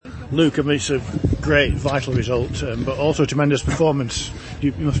Luke, I mean, it's a great, vital result, but also a tremendous performance.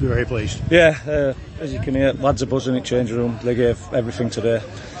 You must be very pleased. Yeah, as you can hear, lads are buzzing in the changing room. They gave everything today.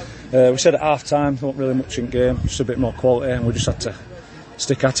 We said at half time, not really much in game, just a bit more quality, and we just had to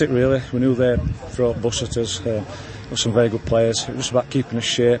stick at it really. We knew they'd throw bus at us. With some very good players. It was just about keeping us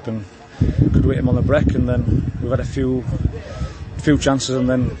shape, and could we hit him on the break, and then we've had a few chances, and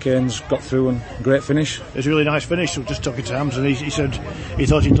then Kane's got through, and great finish. It was a really nice finish. We were just talking to Hams, and he said he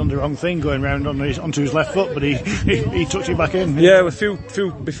thought he'd done the wrong thing going round onto his left foot, but he tucked it back in. Yeah, a few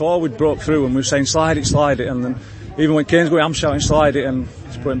before we'd broke through, and we were saying slide it, and then even when Kane's going, I'm shouting slide it, and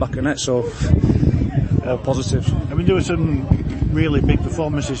he's putting back a net. So positives. I mean, there were some really big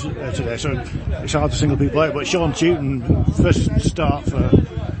performances today, so it's hard to single people out, but Sean Tewton, first start for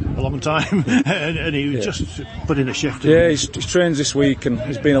a long time, and he just put in a shift. Yeah, he's trained this week, and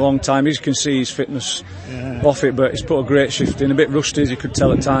it's been a long time. You can see his fitness off it, but he's put a great shift in. A bit rusty, as you could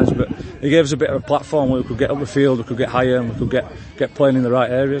tell at times, but he gave us a bit of a platform where we could get up the field, we could get higher, and we could get playing in the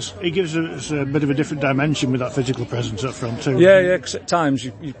right areas. He gives us a bit of a different dimension with that physical presence up front too. Yeah, because at times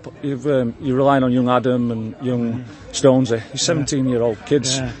you're relying on young Adam and young Stonesy. He's 17-year-old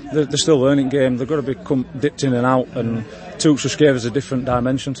kids. Yeah. They're still learning game. They've got to become dipped in and out, and Tooks just gave us a different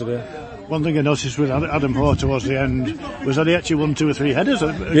dimension today. One thing I noticed with Adam Hoare towards the end was that he actually won 2 or 3 headers.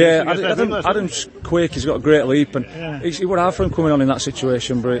 Yeah, Adam's quick, he's got a great leap, and it would have for him coming on in that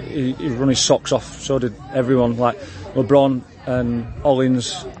situation, but he run his socks off, so did everyone, like LeBron and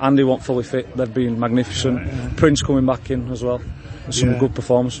Hollins. Andy wasn't fully fit, they've been magnificent. Prince coming back in as well. Some good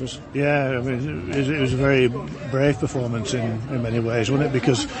performances. Yeah, I mean, it was a very brave performance in many ways, wasn't it?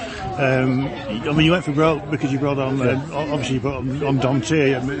 Because I mean, you went for broke because you brought on obviously you brought on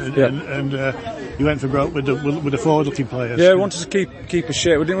Dante, and you went for broke with the forward-looking players. Yeah, we wanted to keep a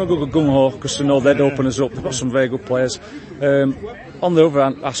shape. We didn't want to go gung ho because they know they'd open us up. They've got some very good players. On the other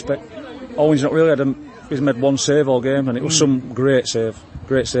aspect, Owen's not really he's made 1 save all game, and it was some great save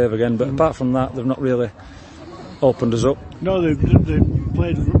again. But apart from that, they've not really opened us up. No, they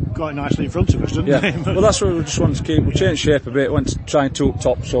played quite nicely in front of us, didn't they? Well, that's what we just wanted to keep. We changed shape a bit, went to try and 2 up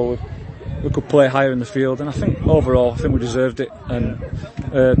top so we could play higher in the field, and I think overall we deserved it, and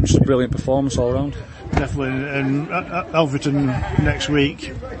just a brilliant performance all round. Definitely, and Alverton next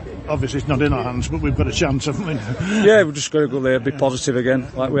week, obviously it's not in our hands, but we've got a chance, haven't we? Yeah, we've just got to go there, be positive again,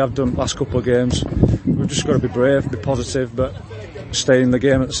 like we have done last couple of games. We've just got to be brave, be positive, but stay in the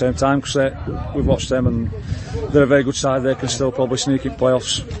game at the same time, because we've watched them and they're a very good side. They can still probably sneak in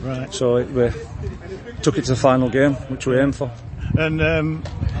playoffs. Right. So we took it to the final game, which we aimed for. And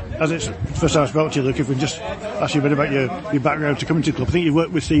as it's the first time I spoke to you, Luke, if we can just ask you a bit about your background to coming to the club. I think you've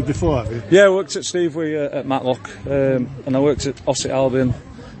worked with Steve before, have you? Yeah, I worked at Steve at Matlock, and I worked at Ossett Albion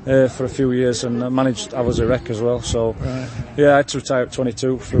for a few years, and I managed Aversley Rec as well. So yeah, I had to retire at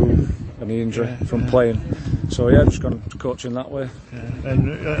 22 through a knee injury from playing. So yeah, just gone to coaching that way. Yeah.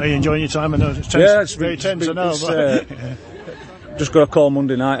 And are you enjoying your time? I know it's tense. Yeah, it's very tense. I know. Just got a call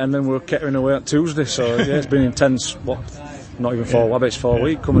Monday night, and then we're Kettering away on Tuesday. So yeah, it's been intense. Not even 4. I bet it's 4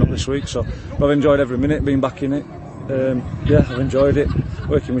 weeks coming up this week. So but I've enjoyed every minute being back in it. Yeah, I've enjoyed it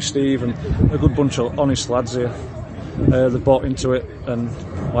working with Steve and a good bunch of honest lads here. They bought into it, and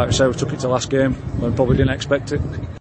like I said, we took it to last game and probably didn't expect it.